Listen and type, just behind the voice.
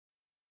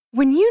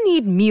When you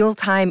need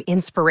mealtime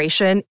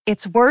inspiration,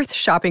 it's worth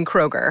shopping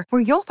Kroger,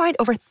 where you'll find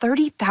over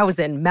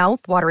 30,000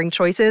 mouth-watering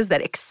choices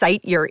that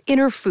excite your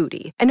inner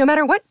foodie. And no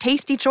matter what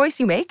tasty choice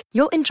you make,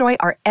 you'll enjoy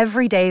our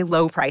everyday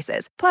low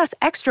prices, plus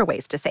extra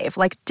ways to save,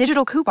 like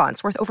digital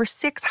coupons worth over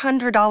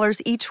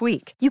 $600 each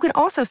week. You can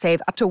also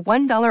save up to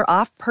 $1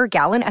 off per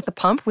gallon at the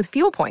pump with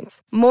fuel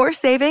points. More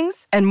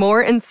savings and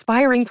more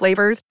inspiring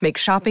flavors make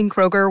shopping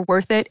Kroger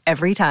worth it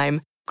every time.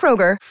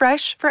 Kroger,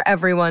 fresh for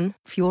everyone.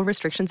 Fuel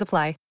restrictions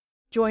apply.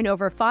 Join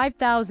over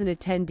 5,000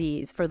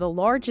 attendees for the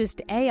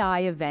largest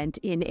AI event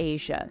in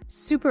Asia,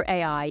 Super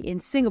AI in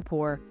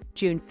Singapore,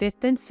 June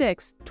 5th and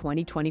 6th,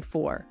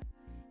 2024.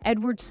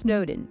 Edward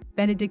Snowden,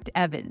 Benedict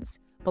Evans,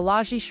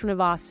 Balaji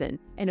Srinivasan,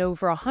 and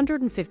over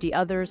 150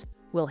 others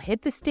will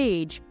hit the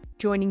stage,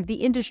 joining the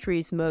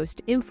industry's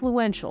most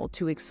influential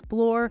to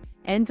explore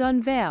and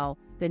unveil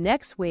the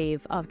next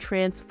wave of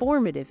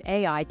transformative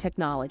AI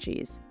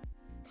technologies.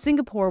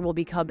 Singapore will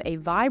become a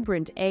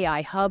vibrant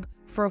AI hub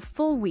for a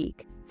full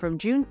week, from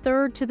June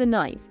 3rd to the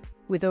 9th,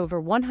 with over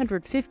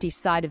 150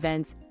 side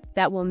events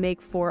that will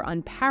make for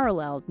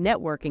unparalleled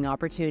networking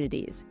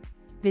opportunities.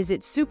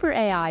 Visit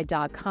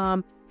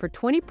superai.com for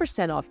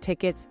 20% off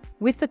tickets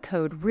with the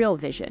code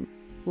REALVISION.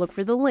 Look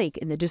for the link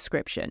in the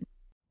description.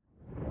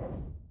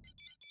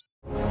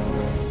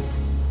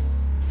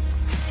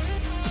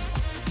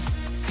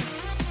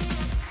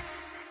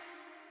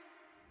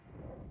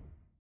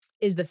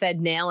 Is the Fed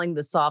nailing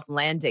the soft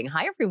landing?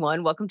 Hi,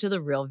 everyone. Welcome to the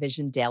Real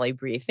Vision Daily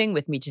Briefing.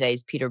 With me today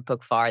is Peter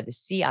Boockvar, the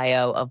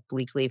CIO of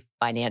Bleakley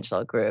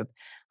Financial Group.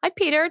 Hi,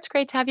 Peter. It's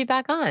great to have you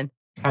back on.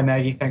 Hi,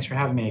 Maggie. Thanks for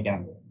having me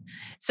again.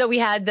 So we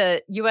had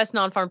the U.S.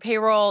 non-farm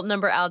payroll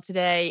number out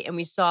today, and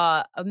we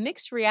saw a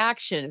mixed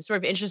reaction. It's sort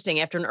of interesting.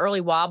 After an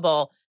early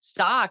wobble,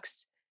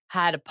 stocks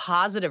had a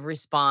positive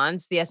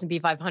response. The S&P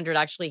 500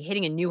 actually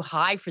hitting a new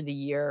high for the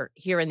year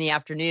here in the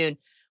afternoon,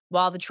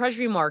 while the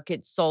Treasury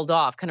market sold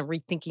off, kind of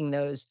rethinking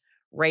those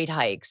rate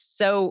hikes.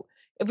 So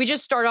if we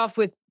just start off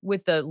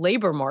with the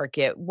labor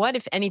market, what,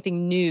 if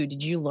anything, new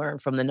did you learn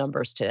from the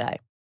numbers today?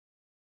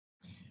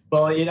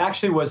 Well, it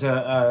actually was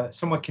a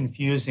somewhat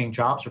confusing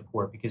jobs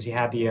report because you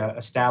had the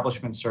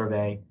establishment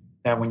survey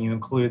that, when you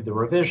include the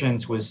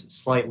revisions, was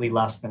slightly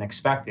less than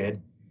expected.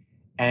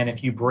 And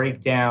if you break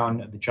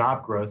down the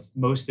job growth,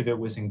 most of it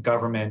was in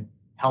government,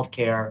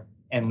 healthcare,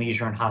 and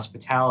leisure and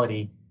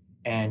hospitality.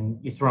 And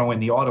you throw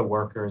in the auto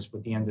workers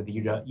with the end of the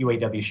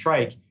UAW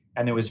strike,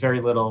 and there was very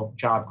little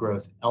job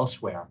growth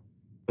elsewhere.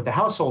 But the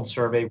household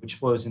survey, which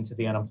flows into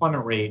the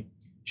unemployment rate,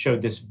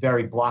 showed this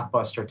very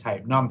blockbuster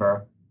type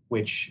number,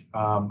 which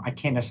I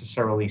can't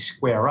necessarily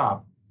square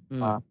up.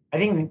 I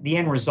think the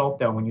end result,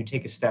 though, when you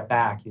take a step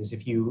back, is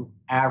if you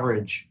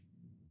average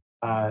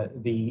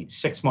the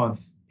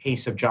 6-month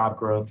pace of job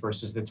growth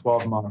versus the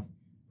 12-month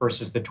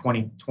versus the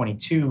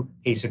 2022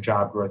 pace of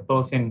job growth,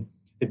 both in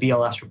the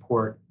BLS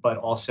report but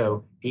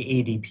also the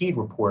ADP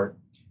report,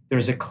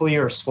 there's a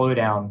clear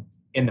slowdown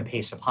in the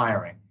pace of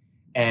hiring.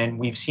 And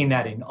we've seen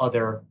that in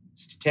other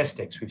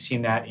statistics. We've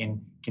seen that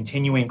in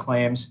continuing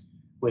claims,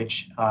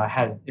 which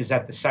is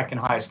at the second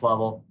highest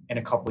level in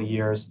a couple of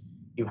years.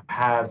 You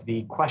have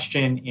the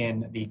question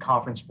in the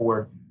Conference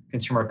Board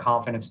consumer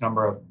confidence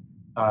number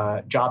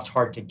of jobs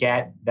hard to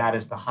get. That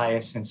is the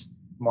highest since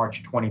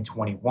March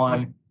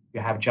 2021. You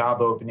have job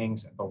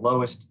openings at the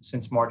lowest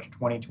since March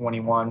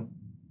 2021.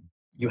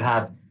 You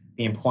have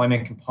the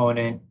employment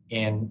component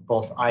in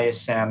both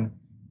ISM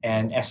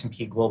and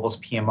S&P Global's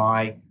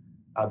PMI,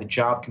 the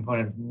job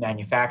component of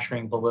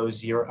manufacturing below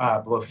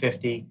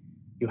 50.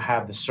 You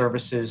have the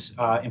services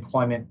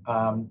employment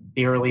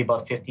barely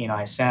above 50 in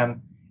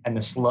ISM, and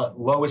the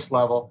lowest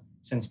level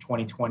since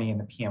 2020 in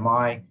the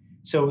PMI.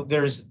 So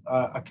there's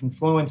a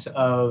confluence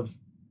of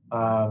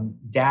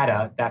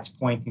data that's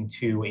pointing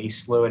to a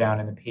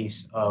slowdown in the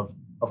pace of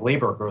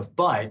labor growth.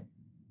 But at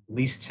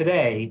least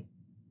today,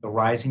 the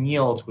rise in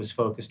yields was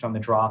focused on the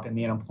drop in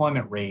the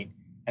unemployment rate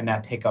and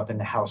that pickup in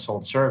the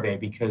household survey,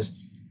 because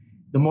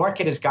the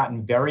market has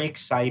gotten very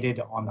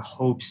excited on the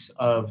hopes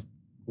of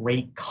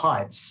rate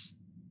cuts,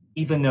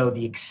 even though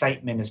the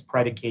excitement is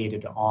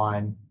predicated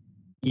on,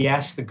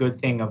 yes, the good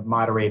thing of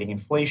moderating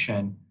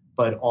inflation,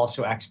 but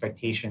also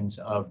expectations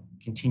of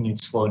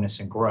continued slowness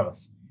and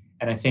growth.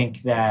 And I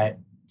think that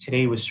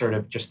today was sort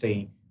of just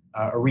a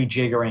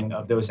rejiggering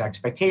of those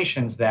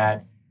expectations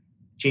that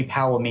Jay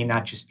Powell may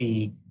not just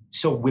be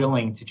so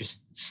willing to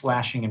just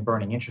slashing and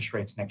burning interest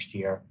rates next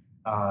year,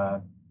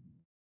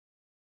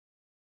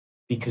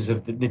 because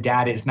of the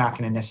data is not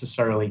going to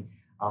necessarily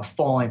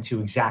fall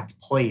into exact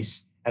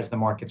place as the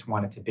markets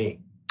want it to be.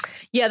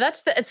 Yeah,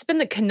 it's been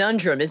the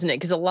conundrum, isn't it?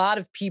 Because a lot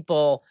of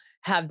people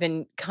have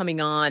been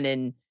coming on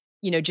and,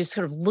 just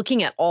sort of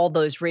looking at all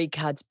those rate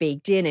cuts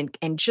baked in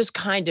and just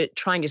kind of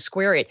trying to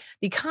square it.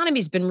 The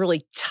economy's been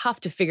really tough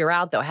to figure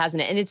out, though,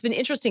 hasn't it? And it's been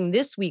interesting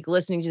this week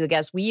listening to the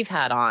guests we've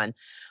had on.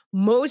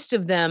 Most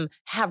of them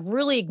have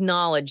really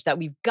acknowledged that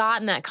we've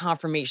gotten that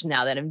confirmation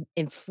now that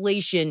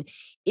inflation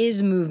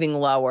is moving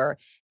lower.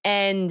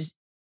 And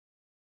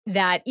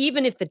that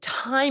even if the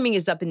timing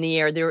is up in the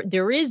air,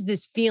 there is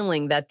this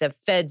feeling that the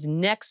Fed's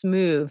next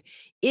move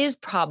is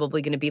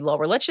probably going to be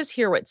lower. Let's just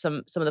hear what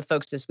some of the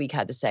folks this week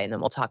had to say, and then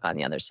we'll talk on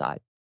the other side.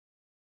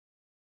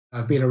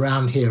 I've been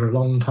around here a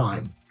long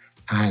time,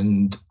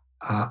 and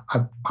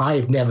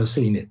I've never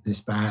seen it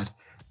this bad.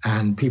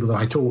 And people that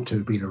I talk to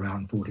who've been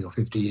around 40 or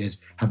 50 years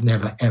have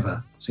never,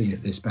 ever seen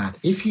it this bad.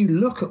 If you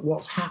look at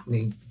what's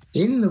happening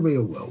in the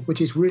real world, which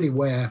is really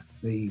where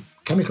the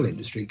chemical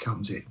industry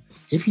comes in,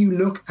 if you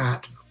look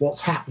at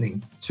what's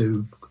happening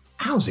to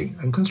housing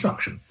and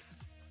construction,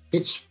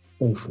 it's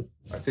awful.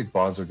 I think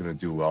bonds are going to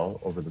do well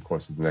over the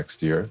course of the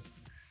next year,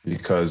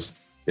 because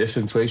if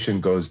inflation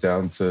goes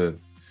down to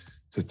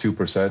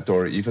 2%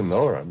 or even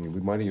lower, I mean,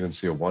 we might even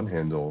see a one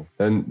handle,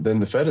 then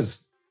the Fed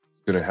is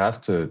going to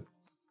have to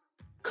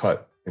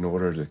cut in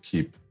order to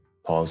keep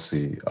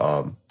policy,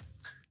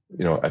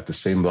 at the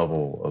same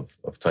level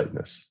of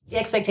tightness. The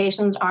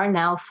expectations are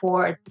now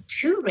for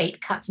 2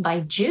 rate cuts by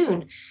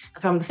June,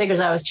 from the figures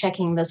I was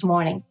checking this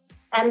morning.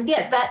 And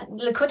yeah, that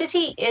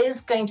liquidity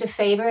is going to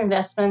favor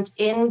investments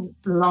in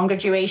longer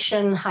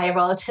duration, higher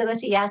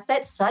volatility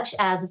assets such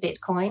as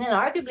Bitcoin. And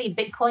arguably,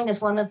 Bitcoin is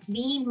one of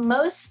the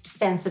most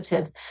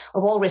sensitive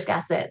of all risk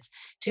assets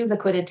to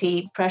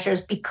liquidity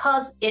pressures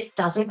because it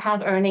doesn't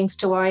have earnings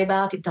to worry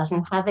about. It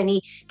doesn't have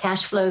any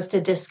cash flows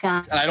to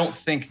discount. And I don't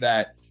think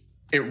that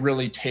it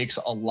really takes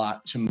a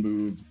lot to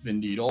move the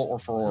needle, or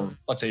for,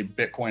 let's say,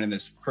 Bitcoin in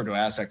this crypto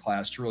asset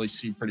class to really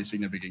see pretty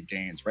significant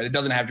gains, right? It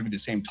doesn't have to be the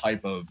same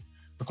type of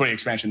liquidity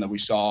expansion that we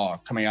saw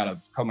coming out of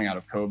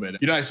COVID.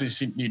 You don't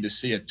actually need to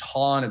see a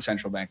ton of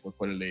central bank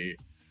liquidity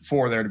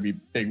for there to be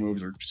big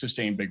moves or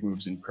sustained big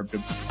moves in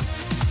crypto.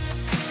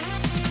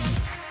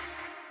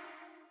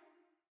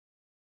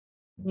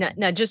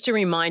 Now, just a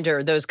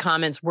reminder, those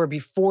comments were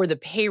before the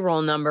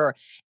payroll number,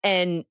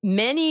 and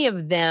many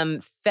of them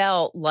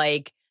felt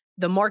like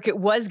the market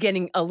was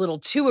getting a little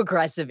too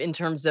aggressive in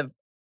terms of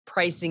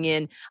pricing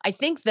in, I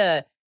think,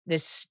 the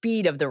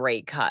speed of the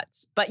rate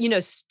cuts. But,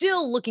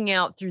 still looking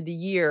out through the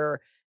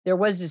year, there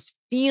was this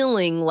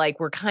feeling like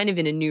we're kind of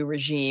in a new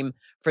regime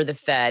for the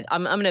Fed.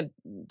 I'm going to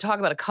talk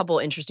about a couple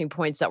interesting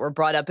points that were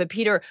brought up. But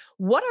Peter,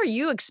 what are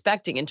you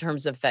expecting in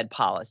terms of Fed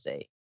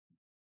policy?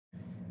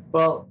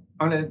 Well,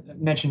 I'm going to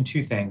mention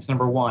 2 things.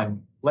 Number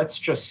one, let's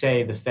just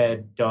say the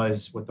Fed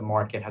does what the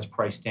market has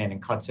priced in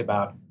and cuts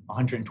about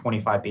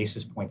 125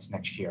 basis points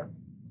next year.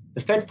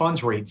 The Fed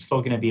funds rate is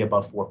still going to be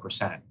above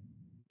 4%.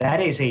 That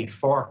is a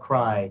far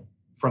cry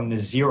from the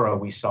zero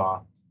we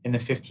saw in the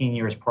 15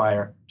 years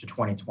prior to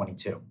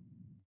 2022,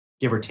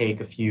 give or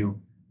take a few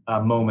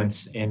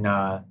moments in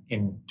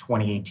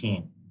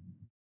 2018.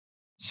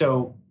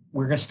 So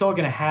we're still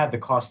going to have the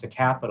cost of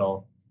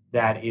capital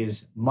that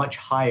is much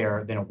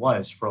higher than it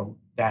was for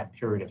that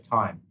period of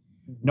time.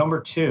 Number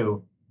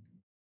 2,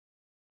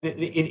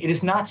 it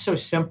is not so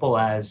simple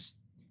as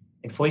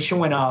inflation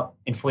went up,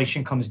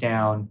 inflation comes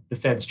down, the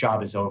Fed's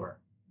job is over.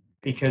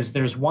 Because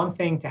there's one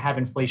thing to have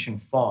inflation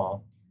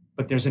fall,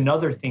 but there's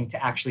another thing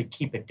to actually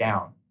keep it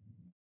down.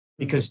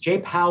 Because Jay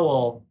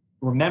Powell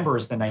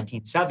remembers the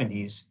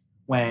 1970s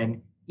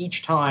when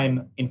each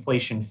time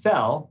inflation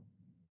fell,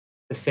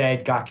 the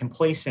Fed got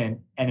complacent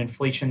and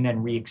inflation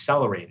then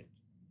reaccelerated.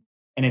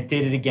 And it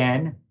did it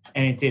again,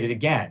 and it did it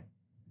again.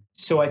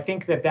 So I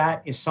think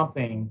that is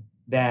something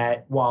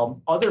that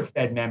while other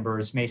Fed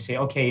members may say,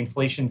 okay,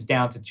 inflation's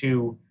down to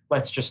 2,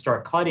 let's just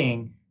start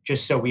cutting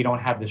just so we don't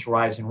have this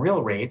rise in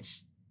real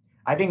rates,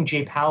 I think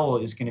Jay Powell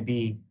is going to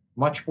be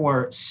much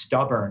more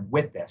stubborn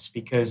with this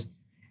because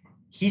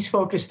he's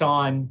focused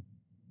on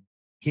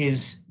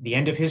the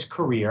end of his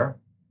career.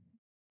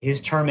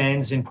 His term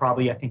ends in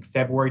probably, I think,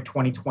 February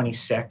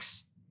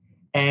 2026.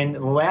 And the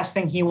last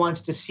thing he wants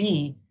to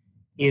see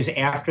is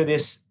after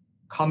this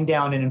come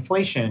down in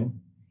inflation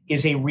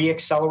is a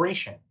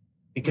reacceleration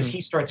because he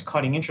starts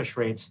cutting interest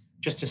rates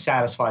just to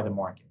satisfy the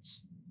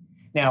markets.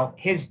 Now,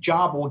 his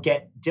job will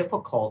get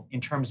difficult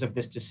in terms of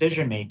this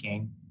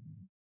decision-making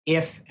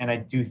if, and I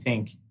do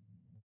think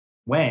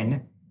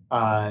when,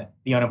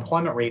 the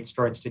unemployment rate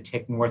starts to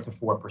tick north of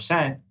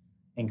 4%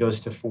 and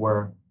goes to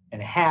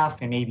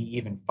 4.5% and maybe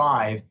even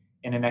 5%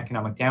 in an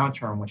economic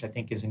downturn, which I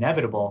think is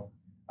inevitable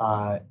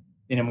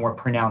in a more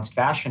pronounced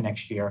fashion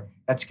next year,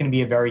 that's going to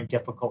be a very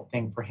difficult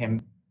thing for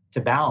him to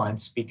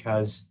balance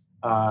because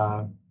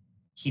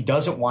he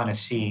doesn't want to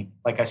see,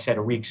 like I said,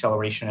 a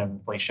reacceleration of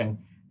inflation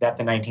that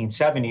the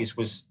 1970s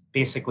was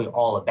basically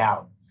all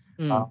about.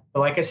 But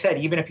like I said,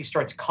 even if he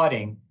starts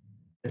cutting,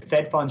 the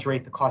Fed funds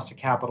rate, the cost of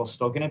capital is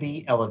still going to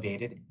be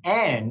elevated.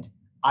 And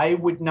I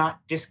would not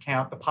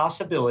discount the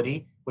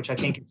possibility, which I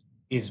think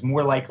is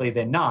more likely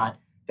than not,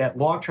 that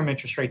long-term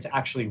interest rates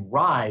actually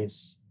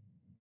rise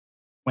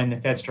when the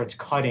Fed starts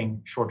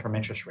cutting short-term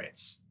interest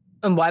rates.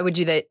 And why would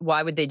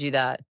they do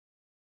that?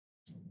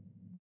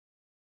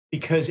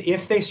 Because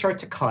if they start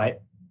to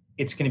cut,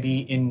 it's going to be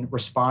in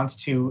response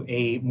to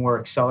a more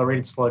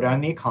accelerated slowdown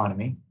in the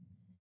economy,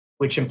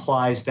 which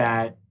implies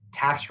that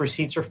tax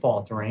receipts are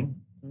faltering.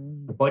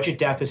 The budget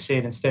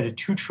deficit, instead of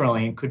 $2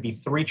 trillion, could be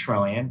 $3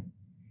 trillion.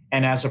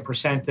 And as a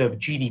percent of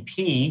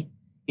GDP,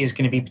 is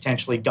going to be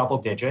potentially double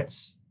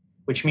digits,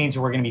 which means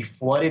we're going to be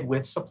flooded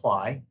with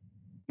supply.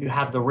 You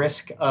have the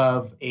risk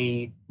of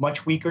a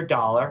much weaker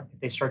dollar if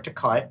they start to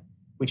cut,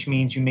 which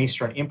means you may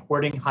start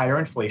importing higher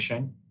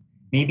inflation.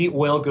 Maybe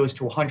oil goes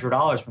to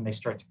 $100 when they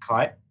start to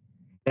cut.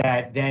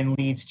 That then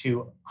leads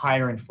to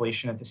higher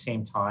inflation at the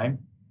same time.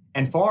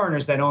 And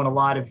foreigners that own a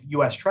lot of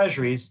U.S.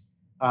 treasuries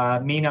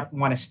may not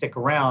want to stick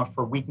around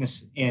for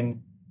weakness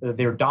in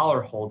their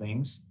dollar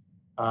holdings.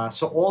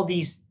 So all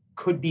these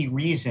could be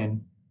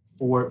reason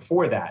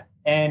for that.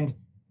 And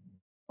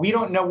we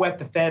don't know what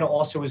the Fed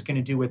also is going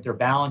to do with their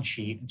balance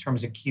sheet in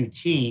terms of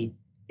QT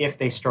if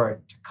they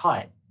start to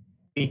cut,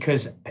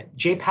 because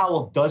Jay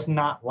Powell does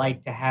not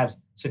like to have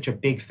such a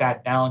big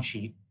fat balance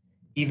sheet,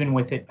 even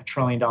with it $1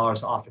 trillion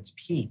off its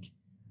peak.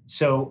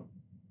 So,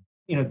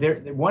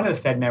 one of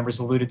the Fed members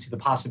alluded to the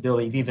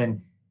possibility of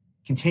even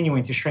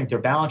continuing to shrink their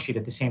balance sheet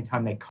at the same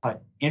time they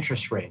cut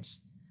interest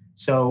rates.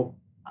 So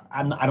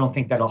I don't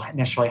think that'll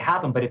necessarily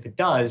happen, but if it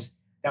does,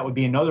 that would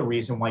be another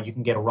reason why you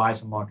can get a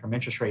rise in long-term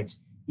interest rates,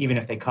 even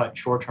if they cut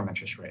short-term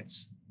interest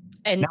rates.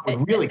 And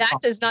that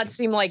does not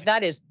seem like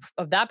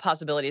that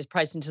possibility is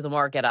priced into the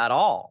market at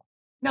all.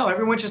 No,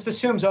 everyone just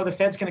assumes, the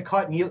Fed's going to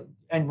cut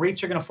and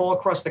rates are going to fall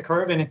across the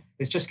curve and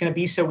it's just going to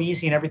be so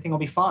easy and everything will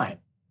be fine.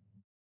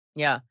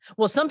 Yeah.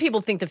 Well, some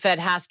people think the Fed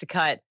has to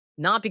cut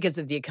not because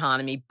of the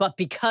economy, but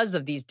because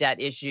of these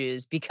debt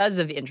issues, because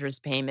of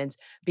interest payments,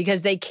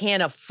 because they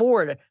can't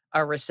afford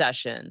a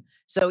recession.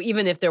 So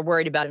even if they're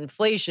worried about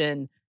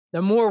inflation,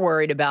 they're more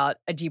worried about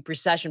a deep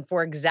recession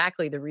for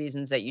exactly the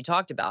reasons that you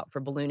talked about, for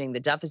ballooning the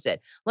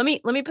deficit. Let me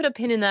put a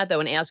pin in that,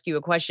 though, and ask you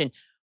a question.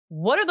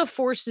 What are the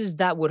forces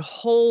that would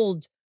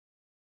hold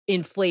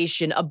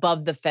inflation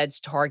above the Fed's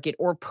target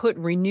or put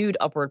renewed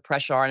upward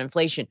pressure on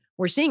inflation?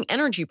 We're seeing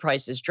energy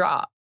prices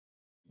drop.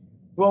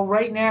 Well,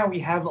 right now we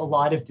have a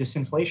lot of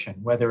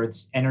disinflation, whether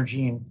it's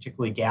energy and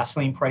particularly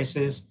gasoline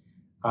prices.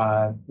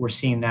 We're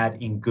seeing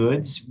that in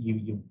goods.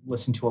 You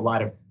listen to a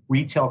lot of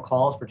retail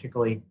calls,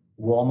 particularly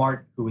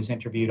Walmart, who was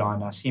interviewed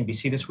on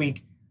CNBC this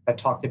week, that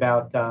talked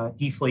about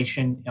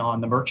deflation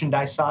on the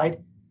merchandise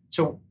side.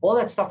 So all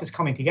that stuff is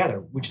coming together,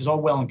 which is all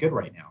well and good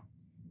right now.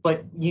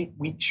 But we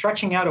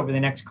stretching out over the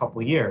next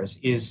couple of years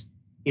is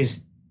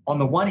on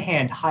the one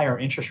hand, higher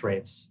interest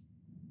rates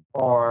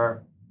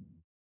are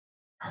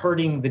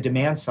hurting the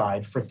demand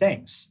side for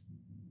things.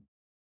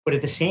 But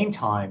at the same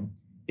time,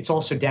 it's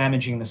also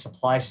damaging the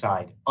supply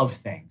side of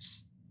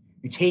things.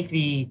 You take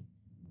the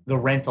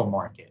rental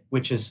market,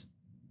 which is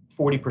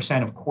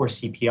 40% of core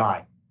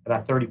CPI,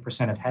 about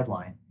 30% of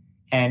headline.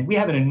 And we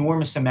have an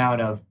enormous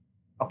amount of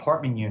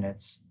apartment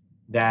units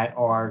that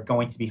are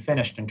going to be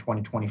finished in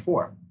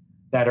 2024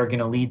 that are going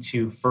to lead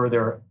to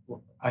further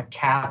a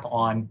cap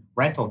on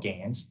rental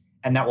gains,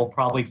 and that will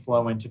probably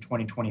flow into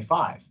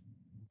 2025.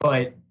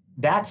 But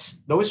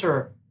those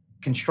are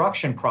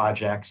construction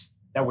projects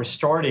that were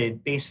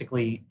started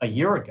basically a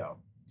year ago.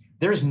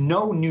 There's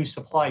no new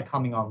supply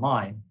coming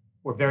online,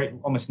 or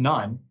almost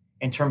none,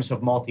 in terms of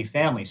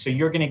multifamily. So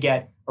you're going to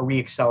get a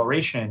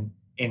reacceleration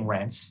in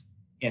rents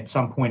at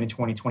some point in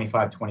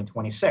 2025,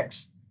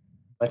 2026.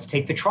 Let's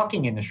take the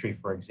trucking industry,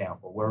 for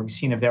example, where we've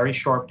seen a very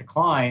sharp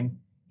decline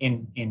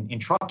in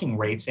trucking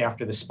rates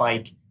after the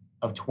spike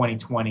of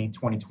 2020,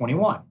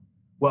 2021.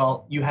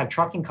 Well, you have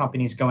trucking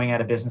companies going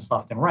out of business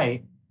left and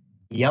right,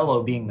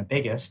 Yellow being the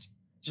biggest.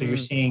 So you're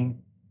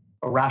seeing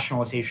a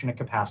rationalization of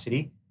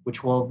capacity,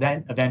 which will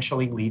then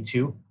eventually lead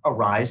to a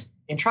rise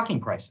in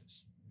trucking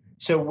prices.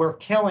 So we're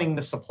killing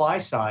the supply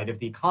side of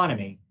the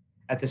economy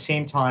at the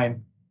same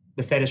time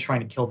the Fed is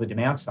trying to kill the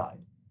demand side.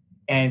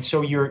 And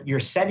so you're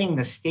setting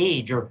the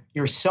stage, or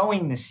you're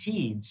sowing the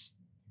seeds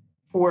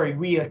for a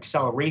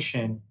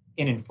reacceleration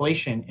in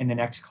inflation in the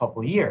next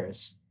couple of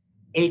years,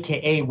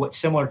 aka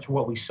similar to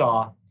what we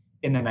saw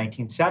in the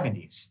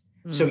 1970s.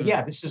 So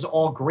yeah, this is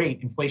all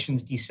great.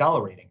 Inflation's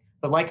decelerating.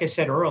 But like I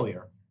said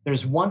earlier,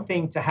 there's one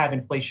thing to have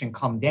inflation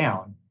come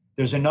down.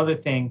 There's another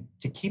thing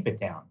to keep it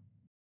down.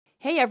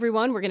 Hey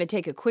everyone, we're going to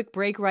take a quick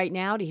break right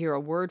now to hear a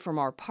word from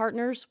our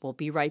partners. We'll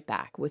be right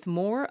back with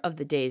more of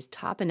the day's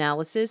top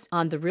analysis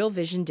on the Real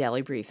Vision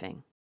Daily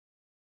Briefing.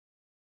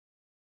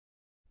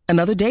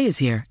 Another day is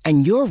here,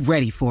 and you're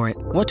ready for it.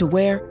 What to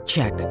wear?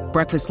 Check.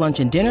 Breakfast, lunch,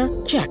 and dinner?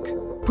 Check.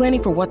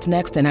 Planning for what's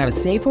next and how to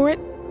save for it?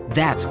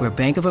 That's where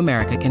Bank of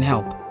America can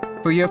help.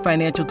 For your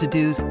financial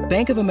to-dos,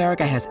 Bank of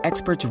America has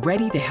experts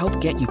ready to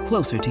help get you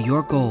closer to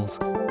your goals.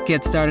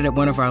 Get started at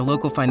one of our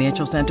local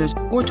financial centers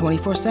or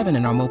 24/7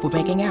 in our mobile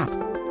banking app.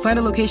 Find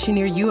a location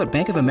near you at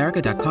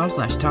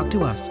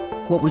bankofamerica.com/talktous.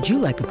 What would you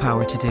like the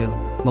power to do?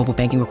 Mobile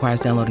banking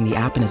requires downloading the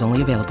app and is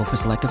only available for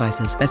select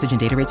devices. Message and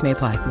data rates may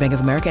apply. Bank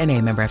of America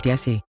N.A., member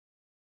FDIC.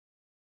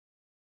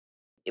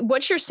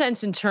 What's your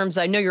sense in terms,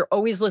 I know you're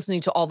always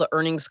listening to all the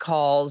earnings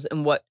calls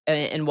and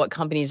what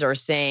companies are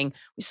saying.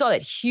 We saw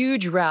that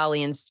huge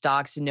rally in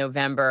stocks in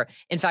November.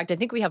 In fact, I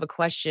think we have a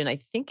question. I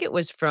think it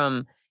was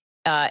from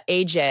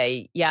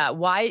AJ. Yeah.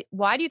 Why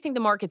do you think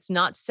the market's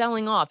not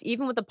selling off,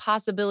 even with the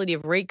possibility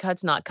of rate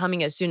cuts not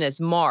coming as soon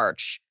as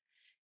March?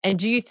 And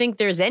do you think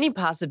there's any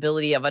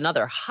possibility of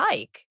another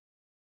hike?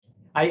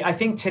 I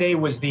think today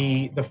was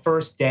the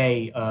first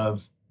day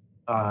of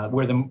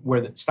where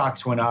the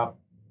stocks went up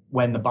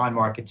when the bond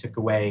market took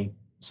away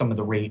some of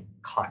the rate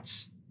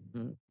cuts.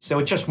 So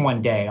it's just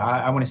one day.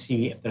 I want to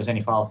see if there's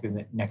any follow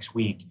through next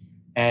week.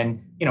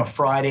 And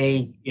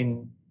Friday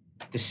in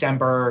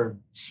December,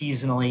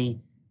 seasonally,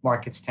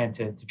 markets tend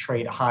to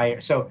trade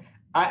higher. So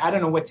I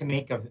don't know what to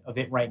make of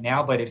it right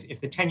now. But if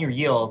the 10-year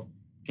yield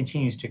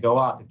continues to go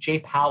up, if Jay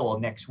Powell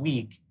next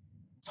week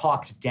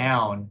talks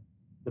down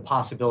the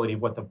possibility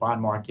of what the bond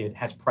market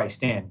has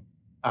priced in,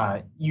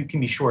 you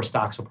can be sure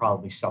stocks will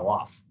probably sell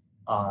off.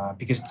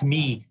 Because to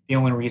me, the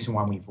only reason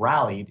why we've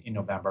rallied in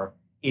November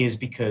is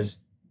because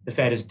the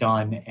Fed is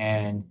done,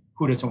 and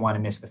who doesn't want to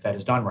miss the Fed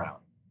is done round?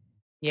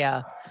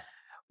 Yeah.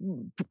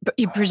 But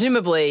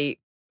presumably,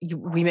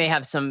 we may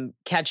have some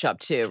catch up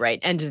too, right?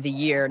 End of the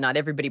year, not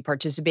everybody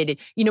participated.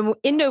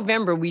 In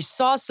November, we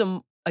saw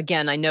some,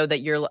 again, I know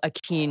that you're a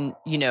keen,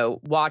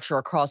 watcher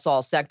across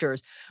all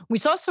sectors. We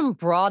saw some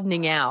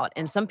broadening out,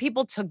 and some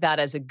people took that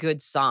as a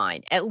good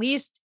sign, at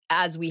least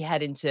as we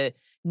head into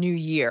new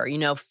year.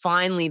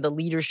 Finally the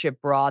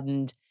leadership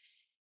broadened.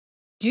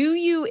 Do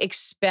you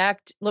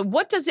expect,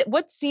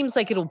 what seems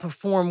like it'll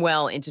perform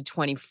well into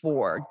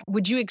 24?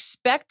 Would you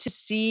expect to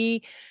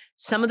see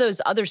some of those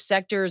other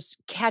sectors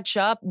catch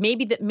up?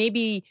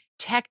 Maybe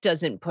tech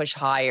doesn't push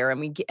higher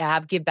and we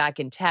have give back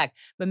in tech,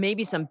 but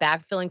maybe some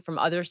backfilling from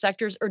other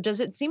sectors? Or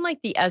does it seem like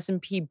the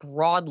S&P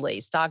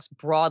broadly, stocks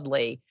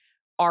broadly,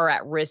 are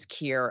at risk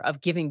here of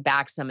giving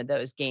back some of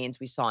those gains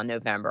we saw in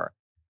November?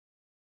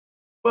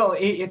 Well,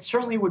 it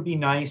certainly would be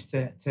nice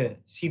to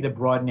see the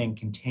broadening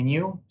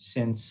continue,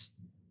 since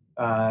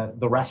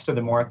the rest of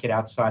the market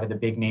outside of the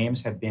big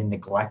names have been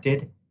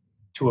neglected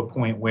to a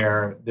point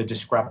where the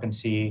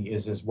discrepancy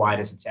is as wide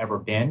as it's ever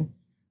been.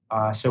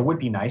 So it would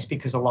be nice,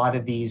 because a lot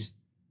of these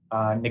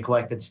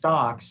neglected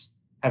stocks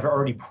have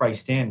already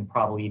priced in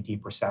probably a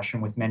deep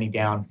recession, with many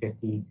down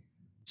 50,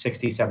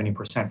 60,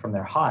 70% from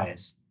their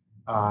highs.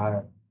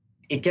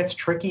 It gets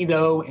tricky,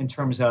 though, in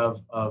terms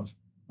of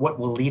what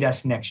will lead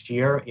us next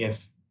year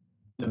if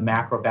the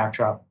macro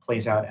backdrop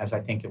plays out as I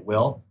think it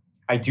will.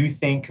 I do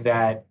think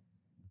that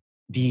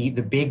the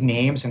big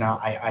names, and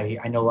I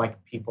know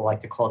like people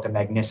like to call it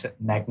the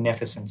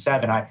Magnificent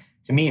Seven.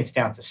 To me, it's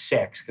down to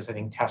six, because I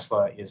think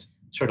Tesla is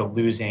sort of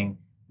losing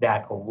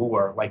that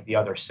allure like the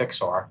other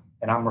six are,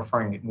 and I'm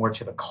referring more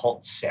to the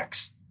cult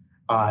six.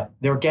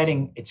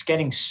 It's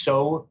getting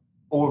so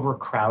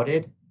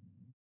overcrowded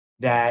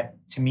that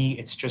to me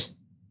it's just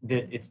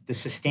the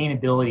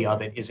sustainability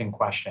of it is in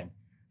question.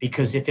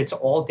 Because if it's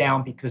all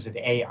down because of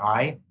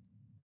AI,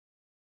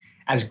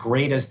 as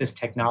great as this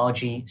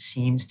technology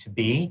seems to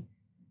be,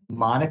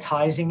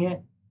 monetizing it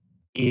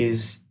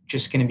is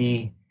just going to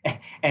be,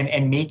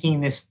 and making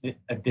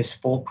this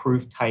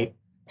foolproof type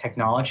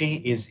technology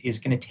is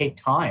going to take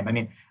time. I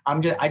mean,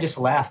 I just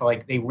laugh,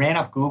 like they ran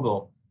up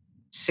Google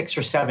 $6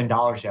 or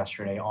 $7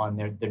 yesterday on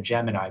their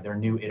Gemini, their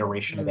new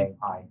iteration of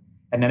AI,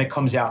 and then it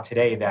comes out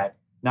today that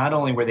not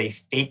only were they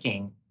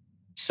faking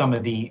some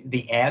of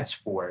the ads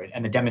for it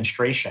and the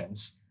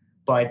demonstrations,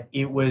 but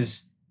it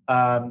was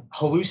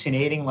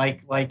hallucinating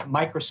like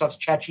Microsoft's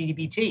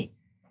ChatGPT.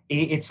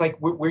 It's like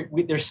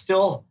there's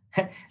still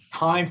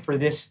time for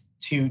this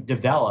to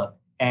develop,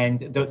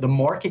 and the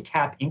market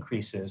cap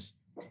increases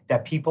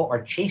that people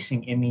are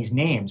chasing in these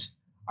names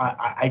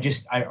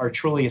are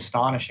truly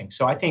astonishing.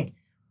 So I think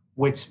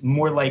what's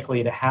more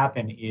likely to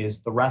happen is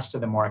the rest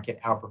of the market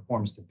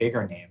outperforms the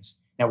bigger names.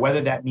 Now, whether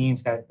that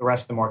means that the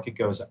rest of the market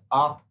goes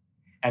up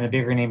and the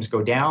bigger names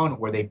go down,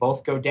 or they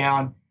both go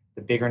down,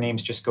 the bigger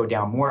names just go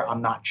down more,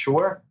 I'm not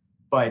sure.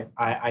 But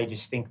I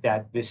just think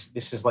that this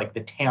is like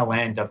the tail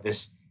end of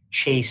this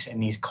chase in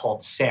these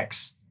cult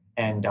six.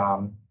 And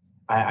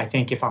I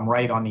think if I'm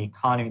right on the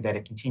economy, that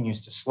it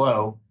continues to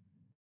slow,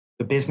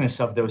 the business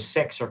of those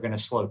six are going to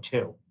slow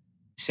too,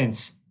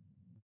 since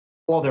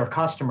all their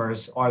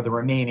customers are the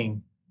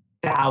remaining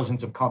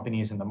thousands of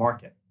companies in the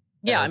market.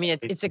 Yeah, I mean,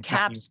 it's a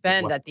cap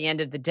spend at the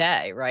end of the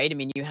day, right? I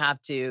mean, you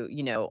have to,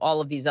 all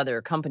of these other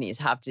companies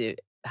have to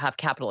have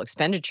capital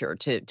expenditure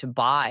to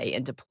buy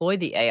and deploy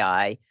the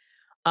AI.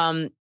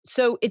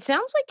 So it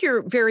sounds like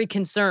you're very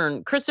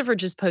concerned. Christopher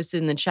just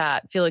posted in the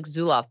chat, Felix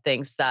Zulauf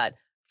thinks that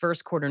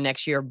first quarter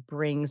next year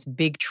brings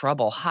big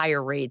trouble,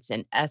 higher rates,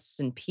 and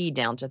S&P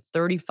down to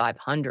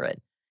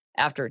 3,500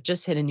 after it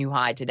just hit a new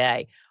high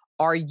today.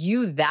 Are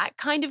you that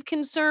kind of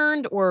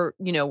concerned, or,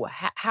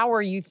 how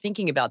are you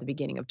thinking about the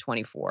beginning of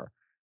 24?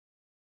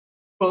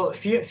 Well,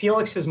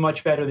 Felix is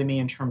much better than me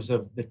in terms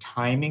of the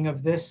timing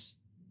of this.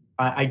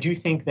 I do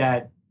think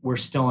that we're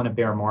still in a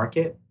bear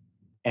market,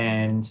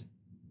 and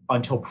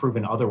until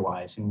proven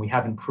otherwise, and we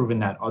haven't proven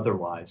that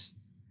otherwise.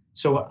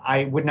 So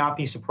I would not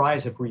be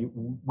surprised if we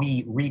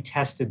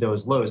retested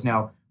those lows.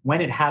 Now,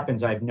 when it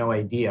happens, I have no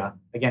idea.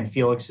 Again,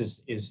 Felix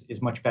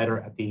is much better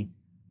at the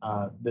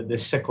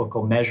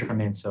cyclical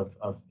measurements of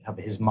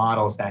his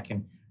models that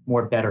can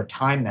more better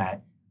time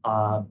that.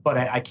 But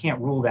I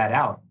can't rule that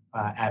out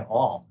at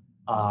all.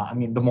 I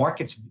mean,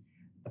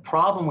 the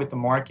problem with the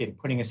market,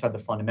 putting aside the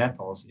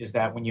fundamentals, is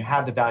that when you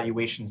have the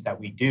valuations that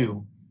we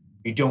do,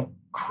 you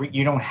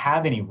don't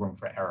have any room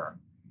for error.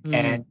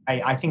 And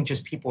I think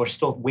just people are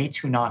still way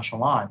too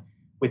nonchalant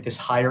with this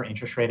higher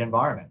interest rate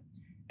environment.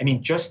 I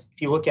mean, just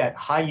if you look at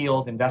high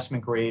yield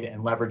investment grade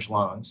and leverage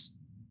loans,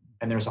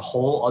 and there's a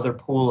whole other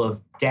pool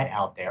of debt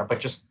out there, but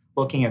just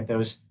looking at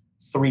those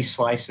three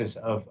slices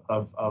of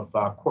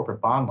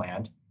corporate bond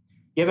land,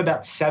 you have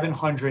about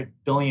 $700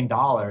 billion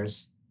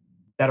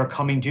that are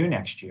coming due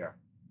next year.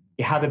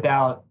 You have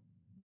about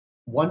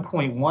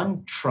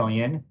 1.1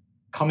 trillion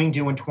coming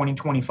due in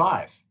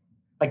 2025.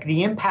 Like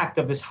the impact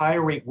of this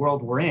higher rate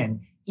world we're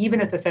in,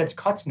 even if the Fed's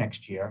cuts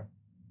next year,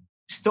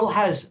 still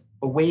has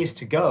a ways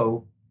to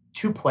go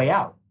to play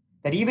out.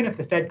 That even if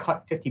the Fed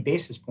cut 50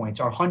 basis points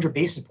or 100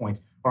 basis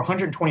points or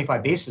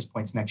 125 basis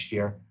points next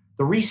year,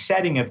 the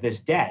resetting of this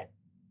debt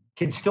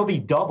can still be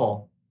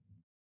double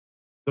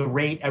the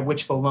rate at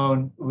which the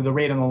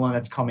rate on the loan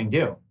that's coming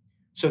due.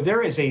 So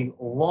there is a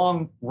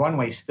long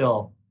runway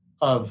still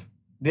of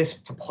this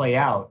to play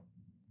out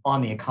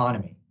on the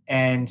economy.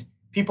 And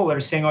people that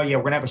are saying, oh, yeah,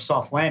 we're going to have a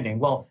soft landing.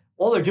 Well,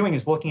 all they're doing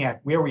is looking at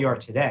where we are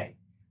today.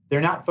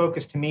 They're not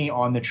focused to me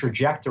on the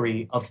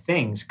trajectory of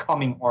things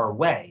coming our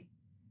way,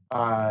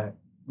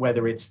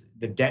 whether it's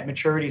the debt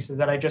maturities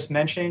that I just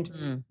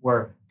mentioned,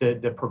 or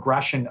the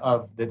progression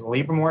of the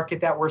labor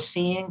market that we're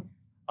seeing,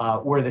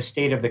 or the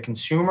state of the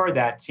consumer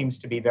that seems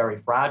to be very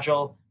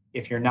fragile.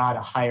 If you're not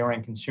a higher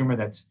end consumer,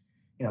 that's,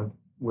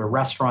 where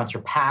restaurants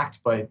are packed,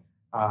 but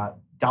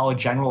Dollar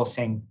General is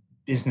saying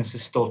business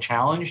is still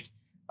challenged.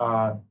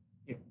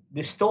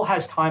 This still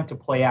has time to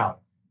play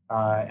out.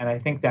 And I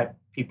think that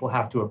people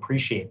have to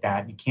appreciate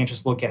that. You can't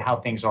just look at how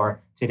things are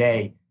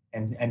today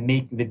and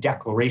make the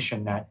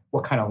declaration that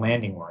what kind of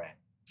landing we're in.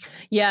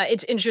 Yeah,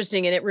 it's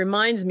interesting. And it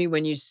reminds me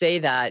when you say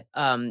that,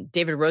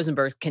 David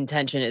Rosenberg's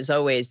contention is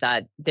always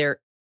that there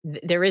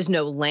is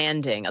no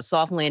landing. A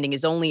soft landing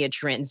is only a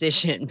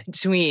transition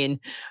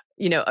between,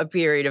 a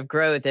period of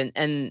growth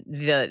and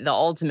the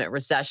ultimate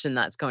recession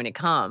that's going to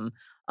come.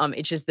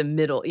 It's just the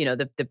middle,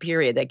 the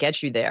period that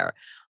gets you there.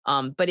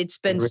 But it's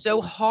been so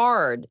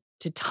hard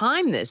to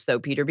time this, though,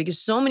 Peter, because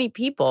so many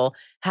people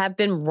have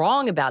been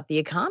wrong about the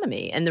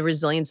economy and the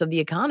resilience of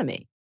the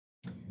economy.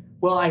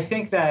 Well, I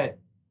think that,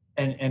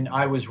 and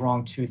I was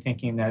wrong too,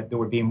 thinking that there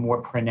would be a more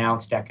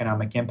pronounced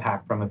economic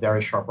impact from a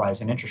very sharp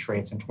rise in interest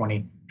rates in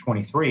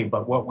 2023.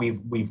 But what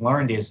we've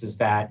learned is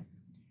that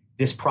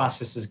this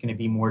process is going to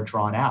be more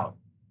drawn out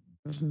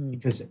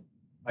because,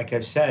 like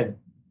I've said,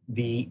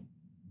 the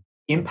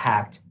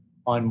impact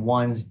on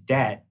one's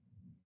debt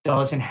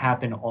doesn't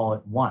happen all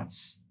at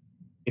once.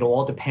 It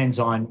all depends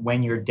on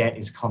when your debt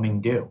is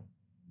coming due.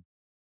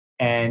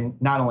 And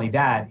not only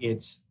that,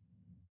 it's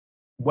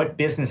what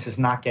business is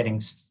not getting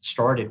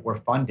started or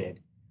funded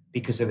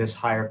because of this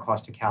higher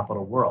cost of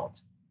capital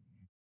world.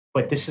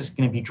 But this is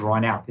going to be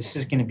drawn out. This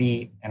is going to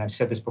be, and I've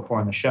said this before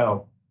on the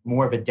show,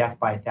 more of a death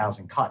by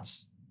 1,000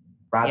 cuts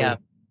rather than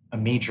a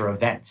major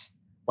event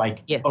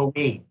like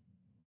 08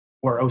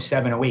 or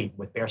 07, 08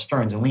 with Bear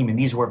Stearns and Lehman.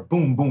 These were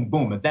boom, boom,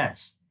 boom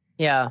events.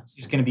 Yeah. This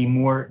is going to be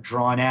more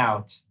drawn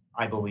out,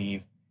 I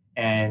believe.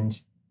 And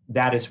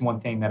that is one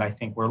thing that I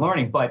think we're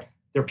learning. But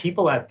there are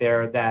people out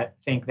there that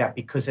think that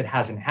because it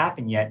hasn't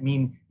happened yet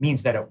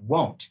means that it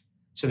won't.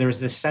 So there's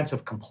this sense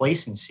of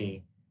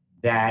complacency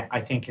that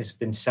I think has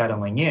been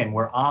settling in,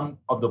 where I'm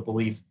of the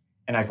belief,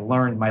 and I've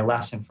learned my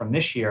lesson from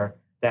this year,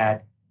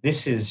 that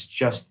this is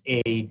just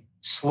a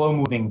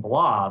slow-moving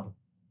blob,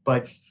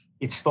 but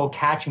it's still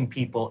catching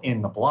people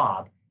in the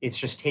blob. It's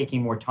just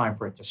taking more time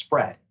for it to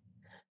spread.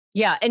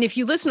 Yeah. And if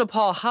you listen to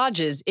Paul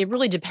Hodges, it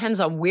really depends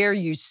on where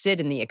you sit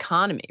in the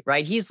economy,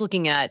 right? He's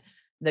looking at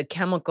the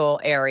chemical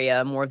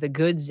area, more of the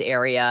goods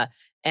area.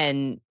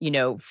 And,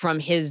 from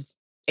his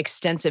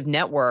extensive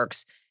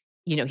networks,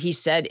 he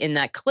said in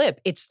that clip,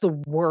 it's the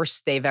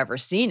worst they've ever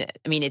seen it.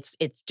 I mean, it's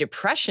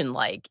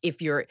depression-like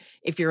if you're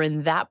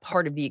in that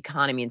part of the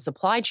economy and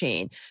supply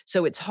chain.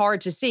 So it's hard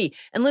to see.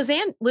 And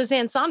Liz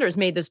Ann Sonders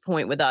made this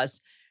point with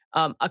us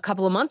a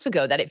couple of months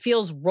ago that it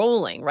feels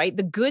rolling, right?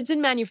 The goods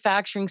and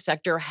manufacturing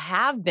sector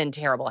have been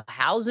terrible.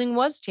 Housing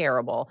was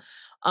terrible.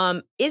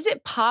 Is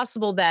it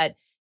possible that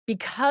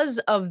because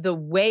of the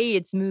way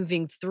it's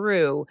moving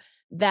through,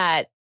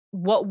 that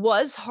what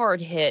was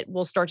hard hit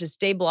will start to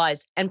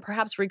stabilize and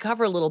perhaps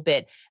recover a little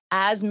bit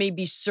as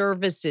maybe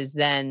services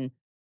then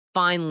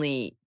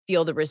finally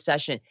feel the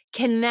recession?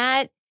 Can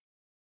that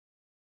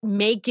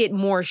make it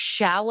more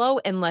shallow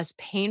and less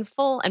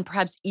painful and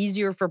perhaps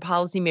easier for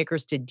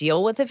policymakers to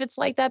deal with if it's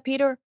like that,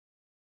 Peter?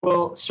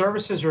 Well,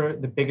 services are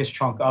the biggest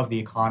chunk of the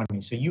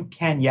economy. So you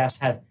can, yes,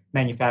 have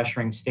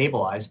manufacturing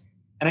stabilize.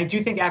 And I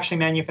do think actually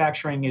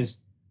manufacturing is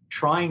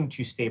trying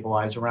to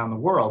stabilize around the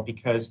world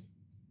because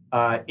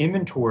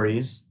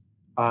inventories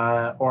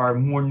are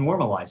more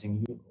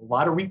normalizing. A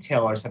lot of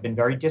retailers have been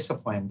very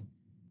disciplined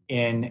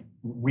in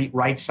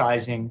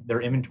right-sizing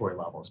their inventory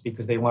levels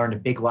because they learned a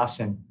big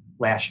lesson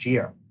last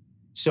year.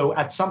 So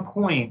at some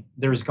point,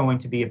 there's going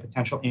to be a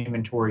potential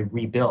inventory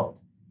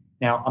rebuild.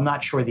 Now, I'm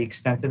not sure the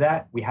extent of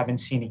that. We haven't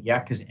seen it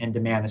yet because end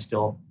demand is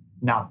still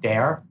not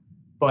there.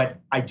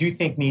 But I do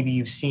think maybe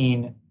you've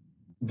seen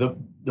the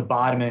the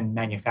bottom in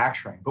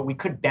manufacturing, but we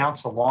could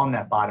bounce along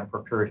that bottom for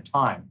a period of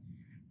time.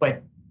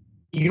 But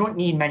you don't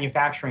need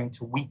manufacturing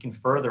to weaken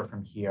further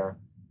from here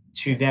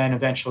to then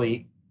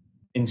eventually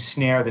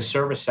ensnare the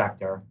service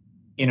sector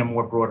in a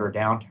more broader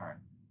downturn.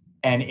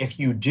 And if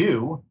you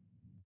do,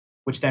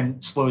 which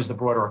then slows the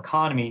broader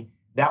economy,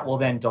 that will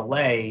then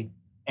delay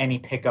any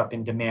pickup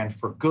in demand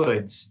for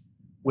goods,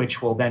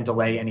 which will then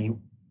delay any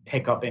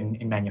pickup in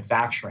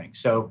manufacturing.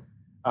 So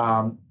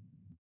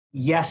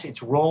yes,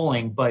 it's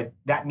rolling, but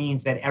that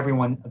means that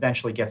everyone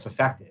eventually gets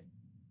affected.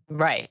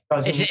 Right.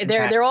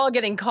 They're all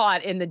getting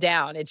caught in the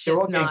down. It's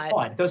just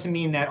not. It doesn't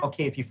mean that,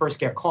 okay, if you first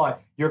get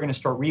caught, you're going to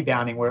start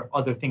rebounding where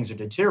other things are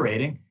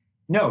deteriorating.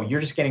 No,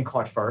 you're just getting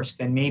caught first.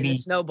 And maybe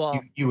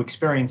you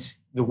experience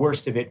the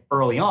worst of it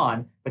early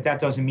on, but that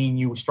doesn't mean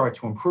you start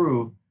to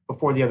improve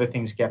before the other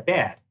things get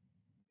bad.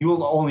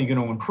 You're only going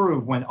to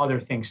improve when other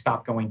things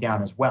stop going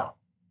down as well.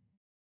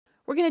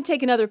 We're going to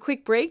take another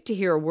quick break to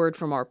hear a word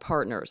from our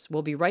partners.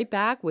 We'll be right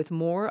back with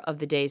more of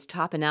the day's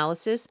top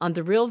analysis on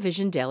the Real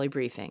Vision Daily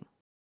Briefing.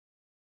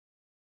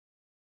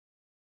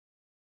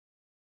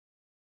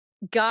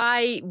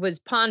 Guy was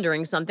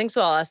pondering something,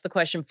 so I'll ask the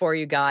question for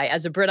you, Guy.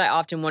 As a Brit, I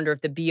often wonder if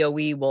the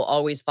BOE will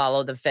always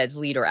follow the Fed's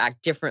lead or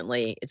act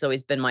differently. It's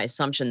always been my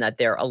assumption that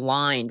they're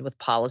aligned with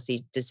policy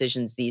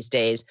decisions these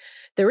days.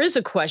 There is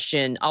a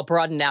question, I'll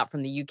broaden it out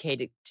from the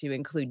UK to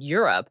include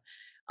Europe.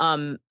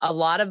 Quite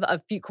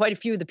a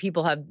few of the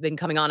people have been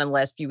coming on in the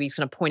last few weeks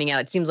kind of pointing out,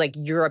 it seems like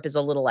Europe is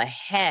a little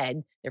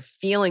ahead. They're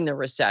feeling the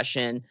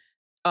recession.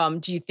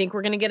 Do you think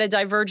we're going to get a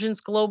divergence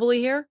globally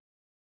here?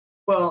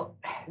 Well,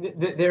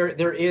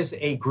 there is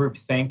a group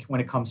think when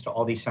it comes to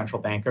all these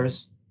central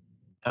bankers.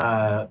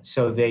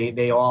 So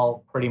they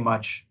all pretty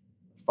much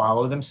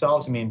follow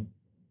themselves. I mean,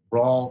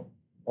 all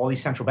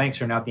these central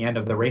banks are now at the end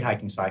of the rate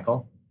hiking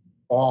cycle,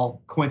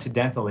 all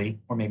coincidentally,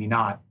 or maybe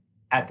not,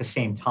 at the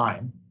same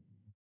time.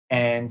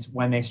 And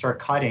when they start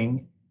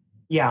cutting,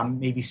 yeah,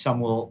 maybe some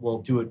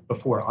will do it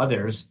before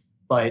others,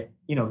 but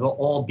they'll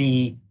all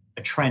be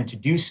a trend to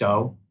do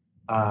so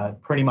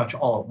pretty much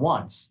all at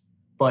once.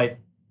 But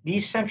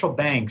these central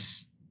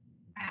banks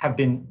have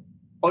been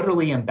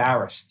utterly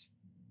embarrassed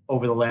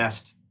over the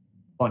last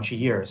bunch of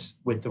years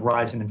with the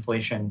rise in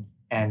inflation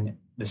and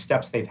the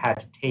steps they've had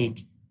to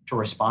take to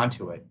respond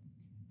to it.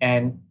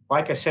 And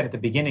like I said at the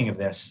beginning of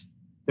this,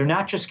 they're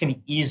not just going to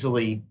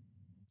easily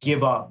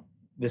give up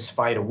this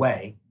fight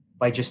away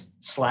by just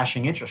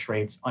slashing interest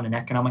rates on an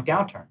economic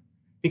downturn.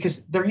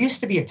 Because there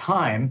used to be a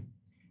time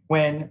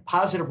when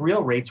positive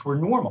real rates were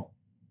normal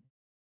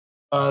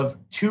of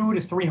 200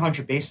 to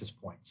 300 basis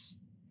points.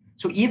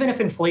 So even if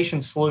inflation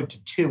slowed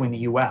to 2 in the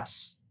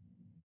US,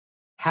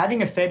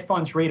 having a Fed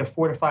funds rate of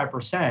 4 to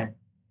 5%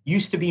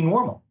 used to be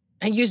normal.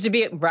 It used to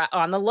be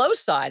on the low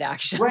side,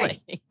 actually.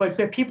 Right.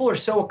 But people are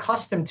so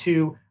accustomed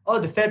to,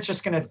 the Fed's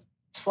just going to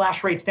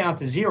slash rates down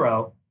to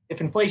 0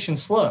 if inflation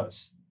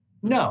slows.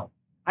 No,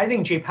 I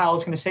think Jay Powell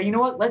is going to say, you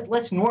know what,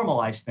 let's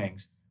normalize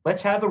things.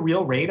 Let's have a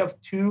real rate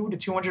of 2 to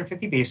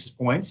 250 basis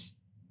points,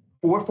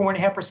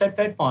 4.5%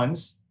 Fed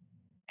funds,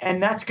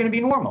 and that's going to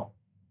be normal.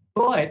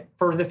 But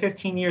for the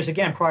 15 years,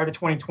 again, prior to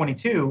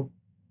 2022,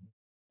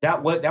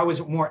 that was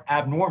more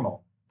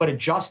abnormal. But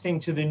adjusting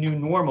to the new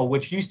normal,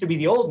 which used to be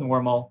the old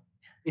normal,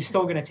 is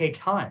still going to take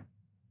time.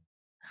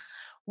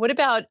 What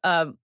about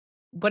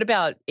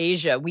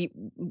Asia?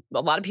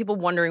 A lot of people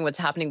wondering what's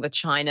happening with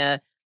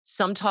China.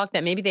 Some talk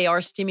that maybe they are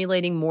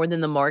stimulating more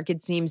than the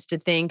market seems to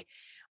think.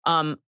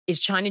 Is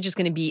China just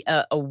going to be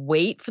a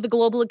weight for the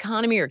global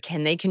economy, or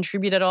can they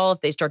contribute at all if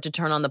they start to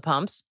turn on the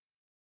pumps?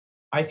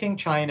 I think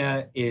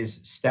China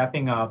is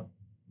stepping up.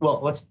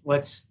 Well,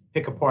 let's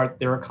pick apart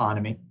their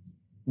economy.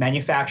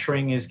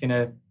 Manufacturing is going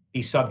to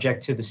be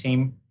subject to the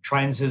same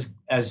trends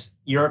as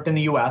Europe and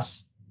the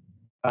US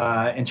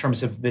in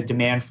terms of the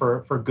demand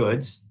for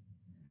goods.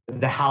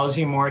 The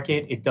housing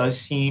market, it does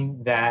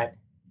seem that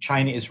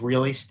China is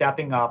really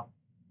stepping up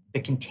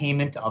the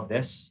containment of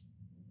this.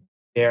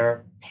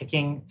 They're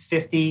picking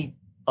 50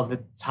 of the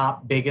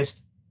top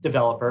biggest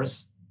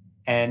developers,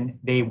 and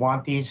they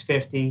want these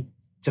 50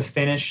 to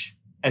finish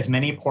as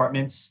many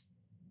apartments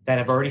that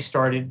have already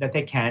started that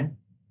they can,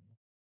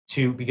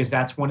 because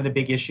that's one of the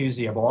big issues.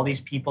 You have all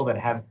these people that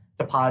have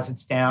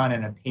deposits down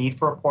and have paid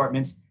for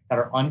apartments that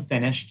are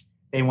unfinished.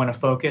 They want to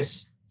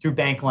focus through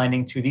bank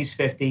lending to these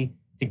 50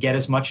 to get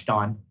as much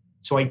done.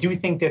 So I do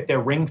think that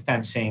they're ring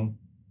fencing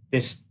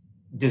this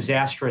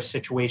disastrous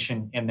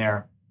situation in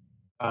their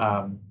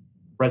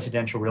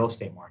residential real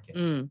estate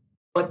market.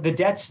 But the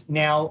debts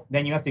now,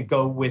 then you have to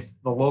go with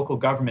the local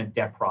government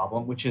debt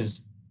problem, which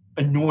is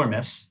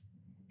enormous.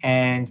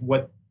 And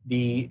what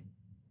the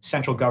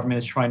central government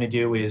is trying to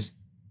do is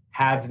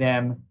have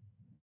them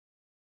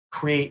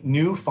create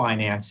new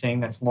financing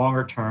that's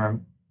longer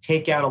term,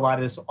 take out a lot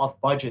of this off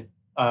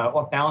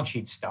balance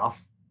sheet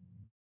stuff,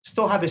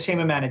 still have the same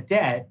amount of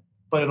debt,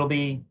 but it'll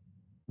be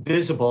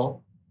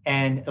visible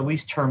and at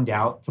least termed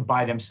out to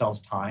buy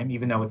themselves time,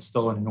 even though it's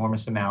still an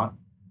enormous amount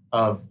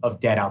of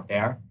debt out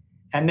there.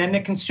 And then the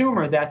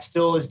consumer that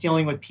still is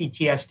dealing with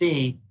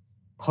PTSD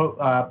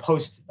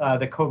post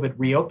the COVID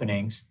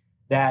reopenings,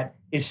 that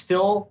is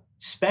still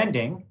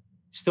spending,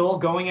 still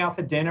going out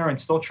for dinner and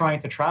still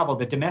trying to travel.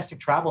 The domestic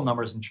travel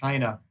numbers in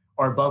China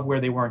are above where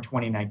they were in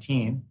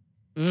 2019.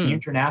 The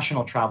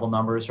international travel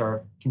numbers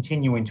are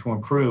continuing to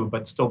improve,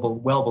 but still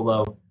well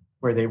below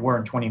where they were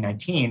in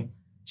 2019.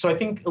 So I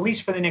think at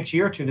least for the next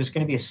year or two, there's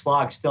going to be a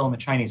slog still in the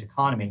Chinese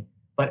economy,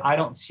 but I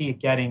don't see it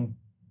getting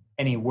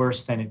any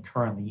worse than it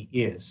currently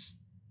is,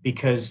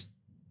 because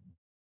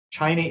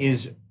China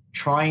is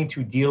trying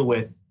to deal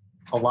with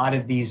a lot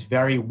of these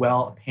very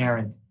well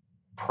apparent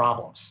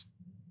problems.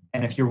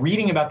 And if you're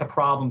reading about the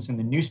problems in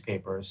the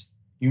newspapers,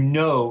 you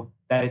know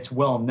that it's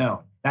well known.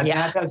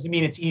 That doesn't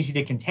mean it's easy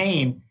to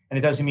contain, and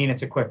it doesn't mean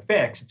it's a quick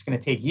fix. It's going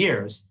to take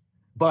years.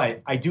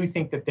 But I do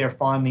think that they're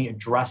finally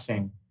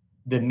addressing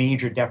the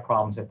major debt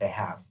problems that they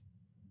have.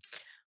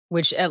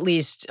 Which at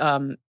least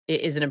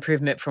is an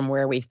improvement from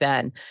where we've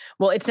been.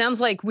 Well, it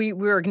sounds like we're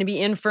going to be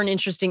in for an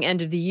interesting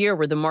end of the year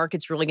where the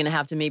market's really going to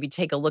have to maybe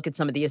take a look at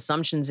some of the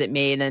assumptions it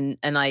made. And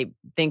I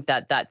think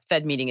that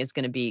Fed meeting is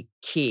going to be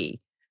key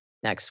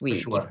next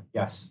week. For sure,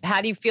 yes.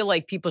 How do you feel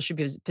like people should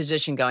be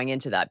positioned going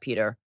into that,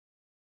 Peter?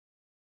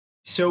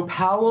 So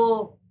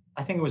Powell,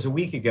 I think it was a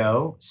week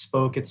ago,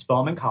 spoke at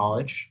Spelman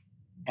College.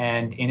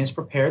 And in his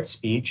prepared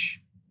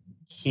speech,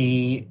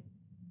 he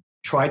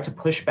tried to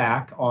push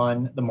back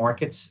on the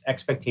market's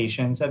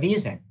expectations of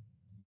easing,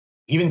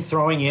 even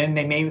throwing in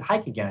they may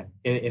hike again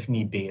if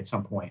need be at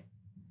some point.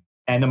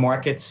 And the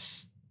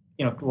markets,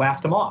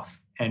 laughed him off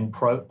and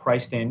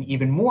priced in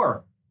even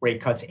more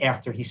rate cuts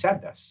after he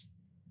said this.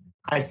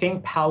 I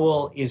think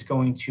Powell is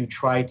going to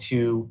try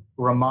to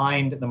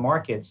remind the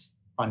markets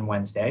on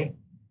Wednesday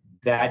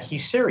that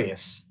he's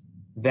serious,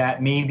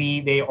 that maybe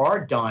they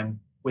are done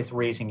with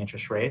raising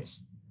interest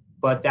rates,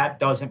 but that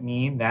doesn't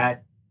mean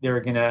that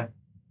they're going to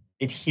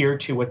adhere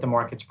to what the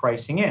market's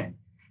pricing in.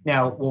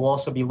 Now, we'll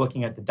also be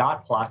looking at the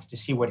dot plots to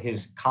see what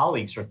his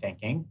colleagues are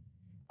thinking.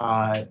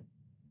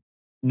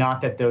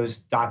 Not that those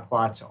dot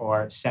plots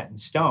are set in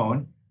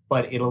stone,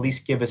 but it'll at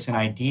least give us an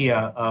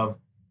idea of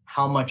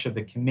how much of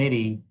the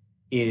committee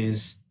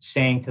is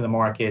saying to the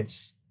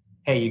markets,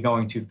 hey, you're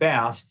going too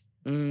fast,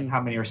 and how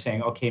many are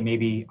saying, okay,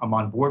 maybe I'm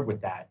on board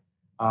with that.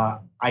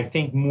 I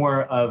think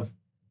more of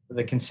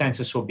the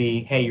consensus will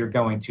be, hey, you're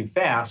going too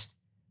fast,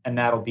 and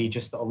that'll be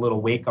just a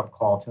little wake-up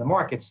call to the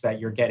markets that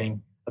you're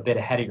getting a bit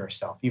ahead of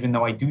yourself, even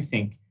though I do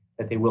think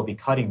that they will be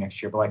cutting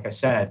next year. But like I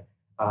said,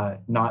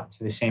 not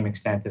to the same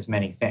extent as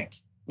many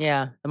think.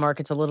 Yeah, the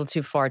market's a little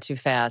too far, too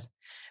fast.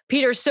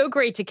 Peter, so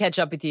great to catch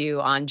up with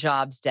you on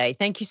Jobs Day.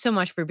 Thank you so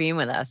much for being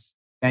with us.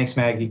 Thanks,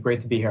 Maggie.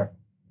 Great to be here.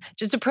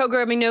 Just a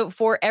programming note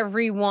for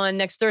everyone.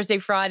 Next Thursday,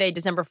 Friday,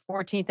 December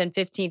 14th and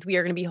 15th, we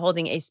are going to be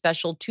holding a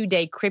special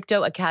 2-day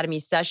Crypto Academy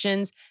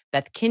sessions.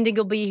 Beth Kindig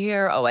will be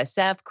here,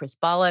 OSF, Chris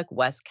Bullock,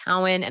 Wes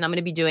Cowan, and I'm going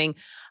to be doing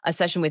a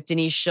session with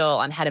Denise Schull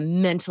on how to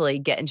mentally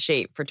get in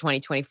shape for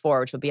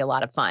 2024, which will be a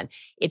lot of fun.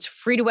 It's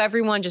free to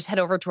everyone. Just head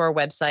over to our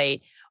website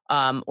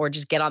or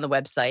just get on the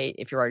website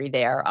if you're already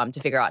there to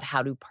figure out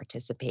how to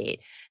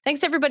participate.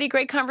 Thanks, everybody.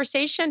 Great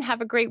conversation.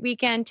 Have a great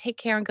weekend. Take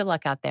care and good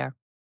luck out there.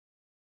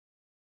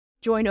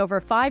 Join over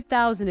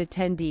 5,000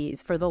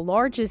 attendees for the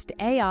largest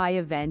AI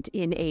event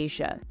in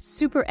Asia,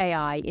 Super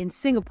AI in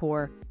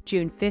Singapore,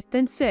 June 5th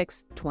and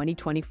 6th,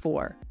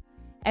 2024.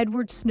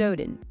 Edward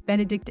Snowden,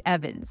 Benedict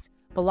Evans,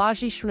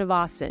 Balaji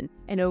Srinivasan,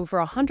 and over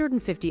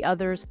 150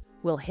 others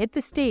will hit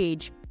the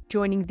stage,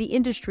 joining the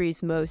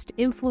industry's most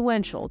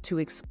influential to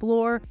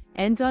explore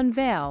and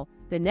unveil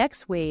the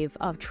next wave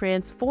of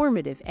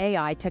transformative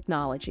AI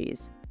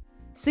technologies.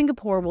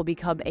 Singapore will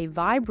become a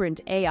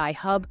vibrant AI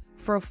hub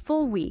for a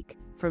full week,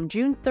 from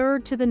June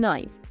 3rd to the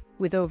 9th,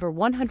 with over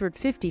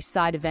 150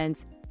 side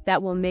events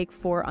that will make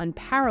for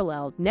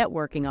unparalleled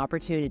networking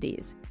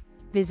opportunities.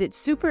 Visit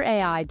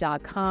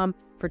superai.com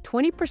for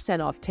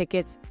 20% off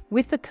tickets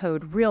with the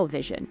code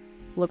REALVISION.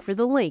 Look for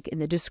the link in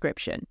the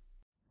description.